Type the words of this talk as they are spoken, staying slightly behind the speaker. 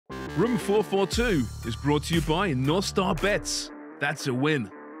Room 442 is brought to you by North Star Bets. That's a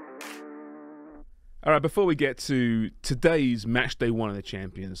win. All right, before we get to today's match day one of the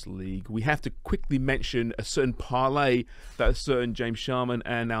Champions League, we have to quickly mention a certain parlay that a certain James Sharman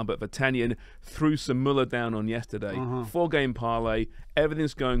and Albert Vatanian threw some Muller down on yesterday. 4-game parlay,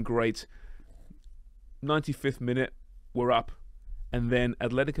 everything's going great. 95th minute, we're up. And then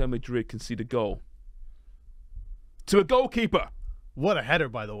Atletico Madrid concede a goal. To a goalkeeper. What a header,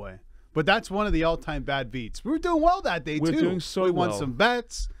 by the way. But that's one of the all-time bad beats. We were doing well that day, too. We're doing so well. We won some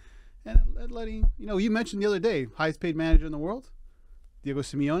bets. And letting, you mentioned the other day, highest paid manager in the world, Diego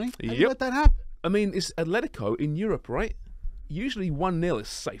Simeone. How do you let that happen? I mean, it's Atletico in Europe, right? Usually 1-0 is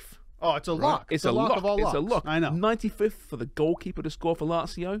safe. Oh, it's a lock. It's a lock. Of all locks. It's a lock. I know. 95th for the goalkeeper to score for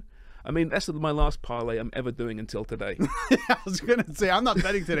Lazio. I mean, that's my last parlay I'm ever doing until today. I was going to say, I'm not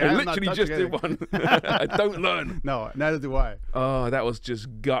betting today. I literally just did one. I don't learn. No, neither do I. Oh, that was just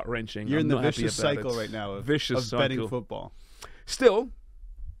gut-wrenching. You're I'm in the not happy vicious about cycle it. right now of cycle. betting football. Still,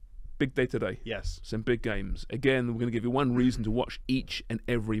 big day today. Yes. Some big games. Again, we're going to give you one reason to watch each and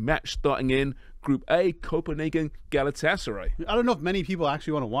every match, starting in Group A, Copenhagen, Galatasaray. I don't know if many people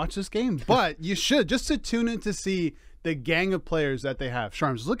actually want to watch this game, but you should, just to tune in to see the gang of players that they have.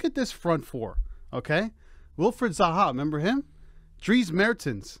 Sharms, look at this front four, okay? Wilfried Zaha, remember him? Dries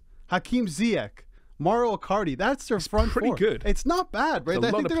Mertens, Hakim Ziyech, Mauro Icardi. That's their front four. Pretty good. It's not bad, right? I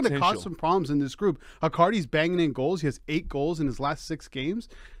think they're going to cause some problems in this group. Icardi's banging in goals. He has 8 goals in his last 6 games.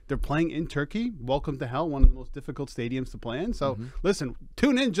 They're playing in Turkey. Welcome to hell, one of the most difficult stadiums to play in. So, listen,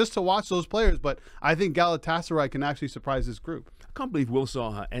 tune in just to watch those players, but I think Galatasaray can actually surprise this group. I can't believe Will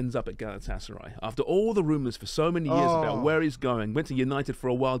Zaha ends up at Galatasaray. After all the rumours for so many years about where he's going, went to United for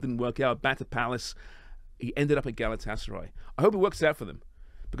a while, didn't work out, back to Palace, he ended up at Galatasaray. I hope it works out for them,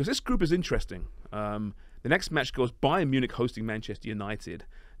 because this group is interesting. The next match goes Bayern Munich hosting Manchester United.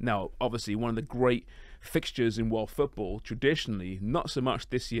 Now, obviously, one of the great fixtures in world football, traditionally, not so much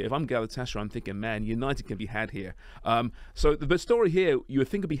this year. If I'm Galatasaray, I'm thinking, man, United can be had here. So the story here, you would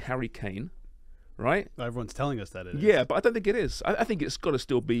think it'd be Harry Kane, right? Everyone's telling us that it is. Yeah, but I don't think it is. I think it's got to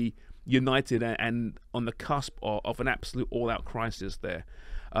still be United and on the cusp of an absolute all-out crisis there.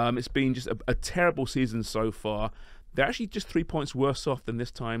 It's been just a terrible season so far. They're actually just 3 points worse off than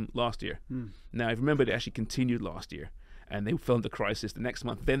this time last year. Now, if you remember, they actually continued last year, and they fell into crisis the next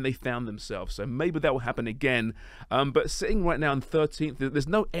month. Then they found themselves. So maybe that will happen again. But sitting right now in 13th, there's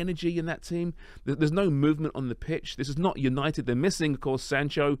no energy in that team. There's no movement on the pitch. This is not United. They're missing, of course,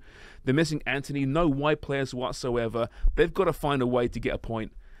 Sancho. They're missing Anthony. No wide players whatsoever. They've got to find a way to get a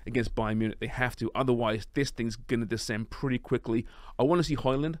point against Bayern Munich. They have to. Otherwise, this thing's going to descend pretty quickly. I want to see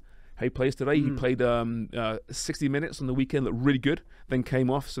Højlund. He plays today. He played 60 minutes on the weekend, looked really good, then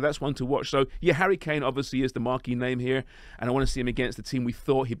came off. So that's one to watch. So, yeah, Harry Kane obviously is the marquee name here, and I want to see him against the team we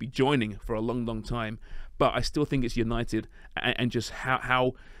thought he'd be joining for a long, long time. But I still think it's United, and just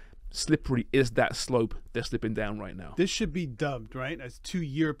how slippery is that slope they're slipping down right now. This should be dubbed, right, as 2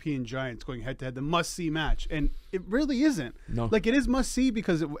 European giants going head-to-head, the must-see match. And it really isn't. No. Like, it is must-see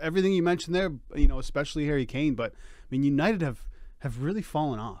because of everything you mentioned there, especially Harry Kane. But, I mean, United have really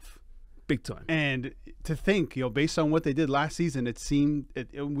fallen off. Big time. And to think, based on what they did last season, it seemed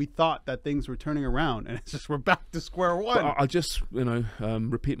we thought that things were turning around, and it's just we're back to square one. But I'll just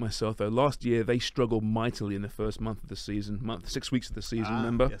repeat myself though. Last year they struggled mightily in the first month of the season, 6 weeks of the season.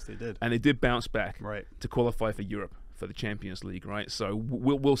 Remember? Yes, they did. And they did bounce back to qualify for Europe for the Champions League, right? So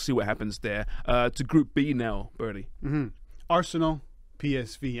we'll see what happens there. To Group B now, Bertie. Arsenal,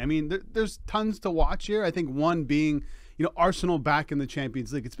 PSV. I mean, there's tons to watch here. I think one being, Arsenal back in the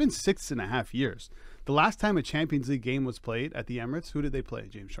Champions League. It's been 6.5 years. The last time a Champions League game was played at the Emirates, who did they play,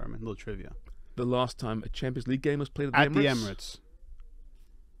 James Sharman? A little trivia. The last time a Champions League game was played at the Emirates?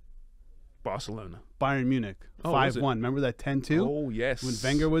 Barcelona. Bayern Munich, 5-1. Remember that 10-2? Oh, yes. When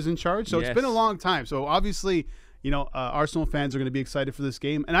Wenger was in charge? So it's been a long time. So obviously, Arsenal fans are going to be excited for this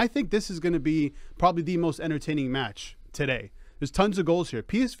game. And I think this is going to be probably the most entertaining match today. There's tons of goals here.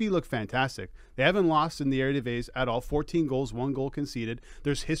 PSV look fantastic. They haven't lost in the Eredivisie at all. 14 goals, 1 goal conceded.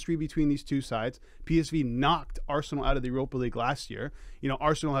 There's history between these two sides. PSV knocked Arsenal out of the Europa League last year.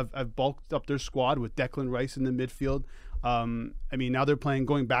 Arsenal have bulked up their squad with Declan Rice in the midfield. Now they're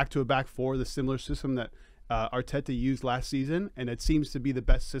going back to a back four, the similar system that Arteta used last season, and it seems to be the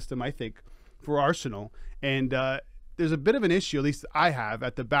best system, I think, for Arsenal. And there's a bit of an issue, at least I have,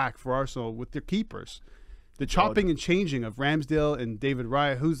 at the back for Arsenal with their keepers. The chopping and changing of Ramsdale and David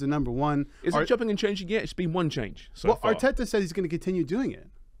Raya, who's the number one. Is it chopping and changing yet? It's been one change so far. Arteta says he's going to continue doing it.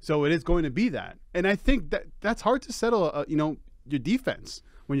 So it is going to be that. And I think that's hard to settle, your defense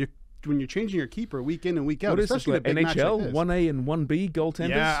when you're when you're changing your keeper week in and week out, What is this, especially like in a big match like NHL this. 1A and 1B goaltenders?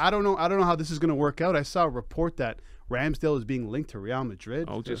 Yeah, I don't know how this is going to work out. I saw a report that Ramsdale is being linked to Real Madrid.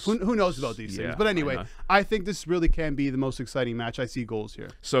 Oh, just- who knows about these things? But anyway, I think this really can be the most exciting match. I see goals here.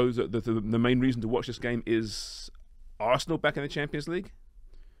 So the main reason to watch this game is Arsenal back in the Champions League?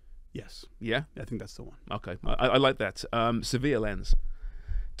 Yes. Yeah? I think that's the one. Okay. I like that. Sevilla, Lens.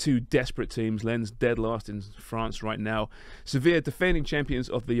 Two desperate teams. Lens dead last in France right now. Sevilla, defending champions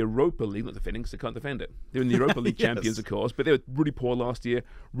of the Europa League. Not defending because they can't defend it. They're in the Europa League champions, of course. But they were really poor last year.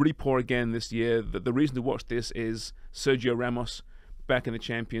 Really poor again this year. The reason to watch this is Sergio Ramos back in the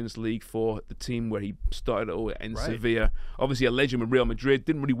Champions League for the team where he started it all in Sevilla. Obviously a legend with Real Madrid.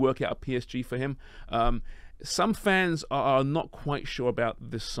 Didn't really work out at PSG for him. Some fans are not quite sure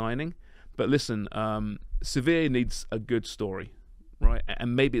about this signing. But listen, Sevilla needs a good story. Right,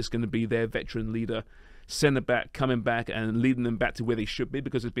 and maybe it's going to be their veteran leader, centre back, coming back and leading them back to where they should be,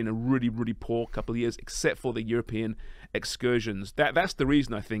 because it's been a really, really poor couple of years, except for the European excursions. That's the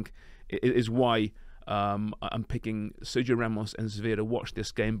reason, I think, is why I'm picking Sergio Ramos and Sevilla to watch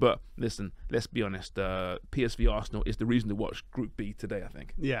this game. But listen, let's be honest, PSV Arsenal is the reason to watch Group B today, I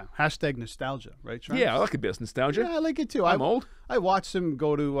think. Yeah, hashtag nostalgia, right, Travis? Yeah, I like a bit of nostalgia. Yeah, I like it too. I'm old. I watched him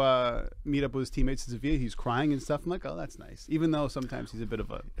go to meet up with his teammates in Sevilla. He's crying and stuff. I'm like, oh, that's nice. Even though sometimes he's a bit of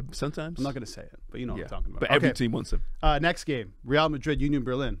a... Sometimes. I'm not going to say it, but you know what I'm talking about. But every team wants him. Next game, Real Madrid, Union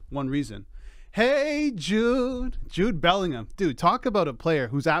Berlin. One reason. Hey, Jude. Jude Bellingham. Dude, talk about a player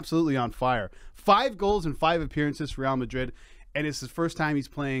who's absolutely on fire. 5 goals in 5 appearances for Real Madrid, and it's his first time he's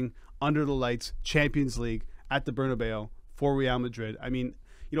playing under the lights, Champions League at the Bernabeu for Real Madrid. I mean,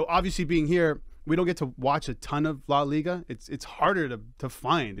 you know, obviously being here, we don't get to watch a ton of La Liga. It's harder to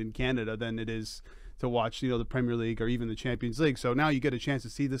find in Canada than it is to watch, you know, the Premier League or even the Champions League. So now you get a chance to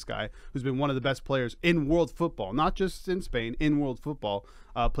see this guy who's been one of the best players in world football, not just in Spain, in world football,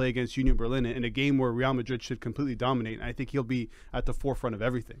 play against Union Berlin in a game where Real Madrid should completely dominate. And I think he'll be at the forefront of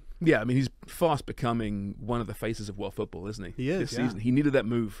everything. Yeah, I mean, he's fast becoming one of the faces of world football, isn't he? He is, this season. He needed that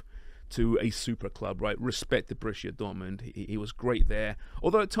move to a super club, right? Respect to Borussia Dortmund. He was great there.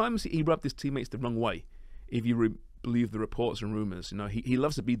 Although at times he rubbed his teammates the wrong way. If you believe the reports and rumors, you know, he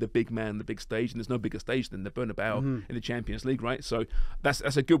loves to be the big man, the big stage, and there's no bigger stage than the Bernabeu in the Champions League, right? So that's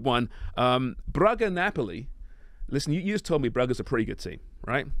a good one. Braga, Napoli. Listen, you just told me Braga's a pretty good team,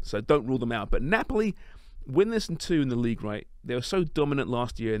 right? So don't rule them out. But Napoli win this in 2 in the league, right? They were so dominant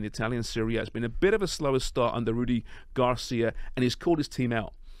last year in the Italian Serie A. It's been a bit of a slower start under Rudy Garcia, and he's called his team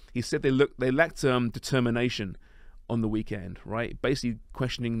out. He said they lacked determination on the weekend, right? Basically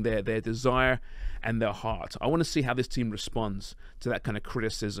questioning their desire and their heart. I want to see how this team responds to that kind of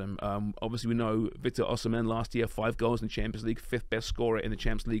criticism. Obviously, we know Victor Osimhen last year, 5 goals in the Champions League, 5th best scorer in the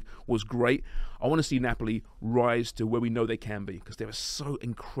Champions League, was great. I want to see Napoli rise to where we know they can be, because they were so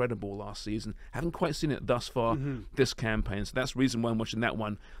incredible last season. Haven't quite seen it thus far this campaign. So that's the reason why I'm watching that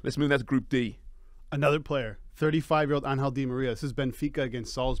one. Let's move that to Group D. Another player, 35-year-old Angel Di Maria. This is Benfica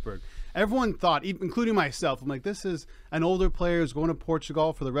against Salzburg. Everyone thought, including myself, I'm like, this is an older player who's going to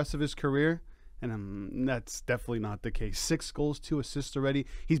Portugal for the rest of his career. And that's definitely not the case. 6 goals, 2 assists already.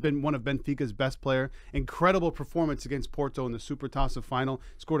 He's been one of Benfica's best player. Incredible performance against Porto in the Supertaça final.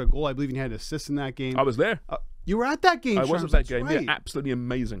 Scored a goal. I believe he had an assist in that game. I was there. You were at that game, I was at that game. Right. Yeah, absolutely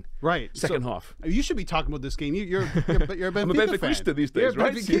amazing. Right. Second half. You should be talking about this game. You're a Benfica I'm a Benfica fan. these days,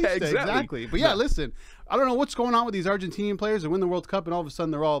 right? Yeah, exactly. But yeah, listen, I don't know what's going on with these Argentinian players that win the World Cup, and all of a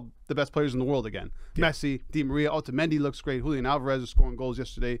sudden they're all the best players in the world again. Yeah. Messi, Di Maria, Otamendi looks great. Julian Alvarez is scoring goals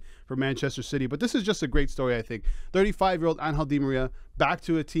yesterday for Manchester City. But this is just a great story, I think. 35-year-old Angel Di Maria back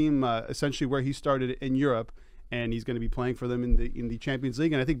to a team essentially where he started in Europe. And he's going to be playing for them in the Champions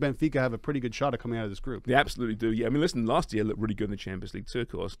League. And I think Benfica have a pretty good shot at coming out of this group. They absolutely do. Yeah, I mean, listen, last year looked really good in the Champions League too, of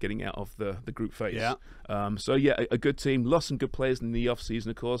course, getting out of the group phase. Yeah. So, yeah, a good team. Lost some good players in the off-season,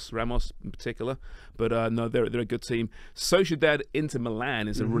 of course, Ramos in particular. But, no, they're a good team. Sociedad Inter Milan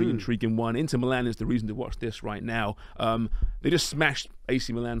is a really intriguing one. Inter Milan is the reason to watch this right now. They just smashed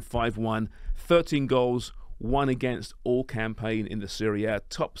AC Milan 5-1. 13 goals, 1 against all campaign in the Serie A.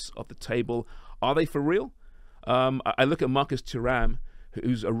 Tops of the table. Are they for real? I look at Marcus Thuram,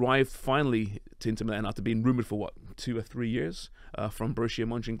 who's arrived finally to Inter Milan after being rumoured for, 2 or 3 years from Borussia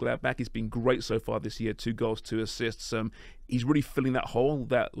Mönchengladbach. He's been great so far this year, 2 goals, 2 assists. He's really filling that hole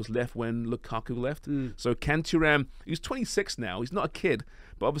that was left when Lukaku left. So can Thuram, he's 26 now, he's not a kid,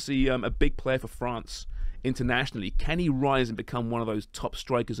 but obviously a big player for France internationally. Can he rise and become one of those top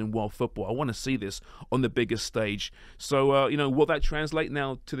strikers in world football? I want to see this on the biggest stage. So, will that translate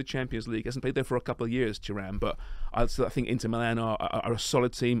now to the Champions League? Hasn't played there for a couple of years, Thuram, but I think Inter Milan are a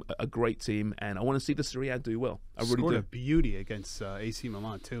solid team, a great team, and I want to see the Serie A do well. I really Scored do. a beauty against AC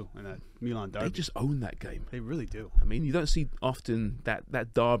Milan too, in that Milan derby. They just own that game. They really do. I mean, you don't see often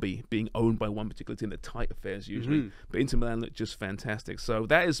that derby being owned by one particular team. The tight affairs usually, but Inter Milan look just fantastic. So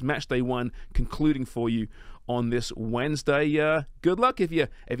that is match day 1 concluding for you on this Wednesday. Good luck if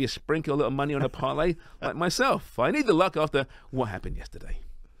you sprinkle a little money on a parlay like myself. I need the luck after what happened yesterday.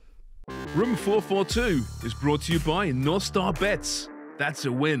 Room 442 is brought to you by North Star Bets. That's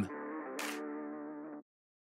a win.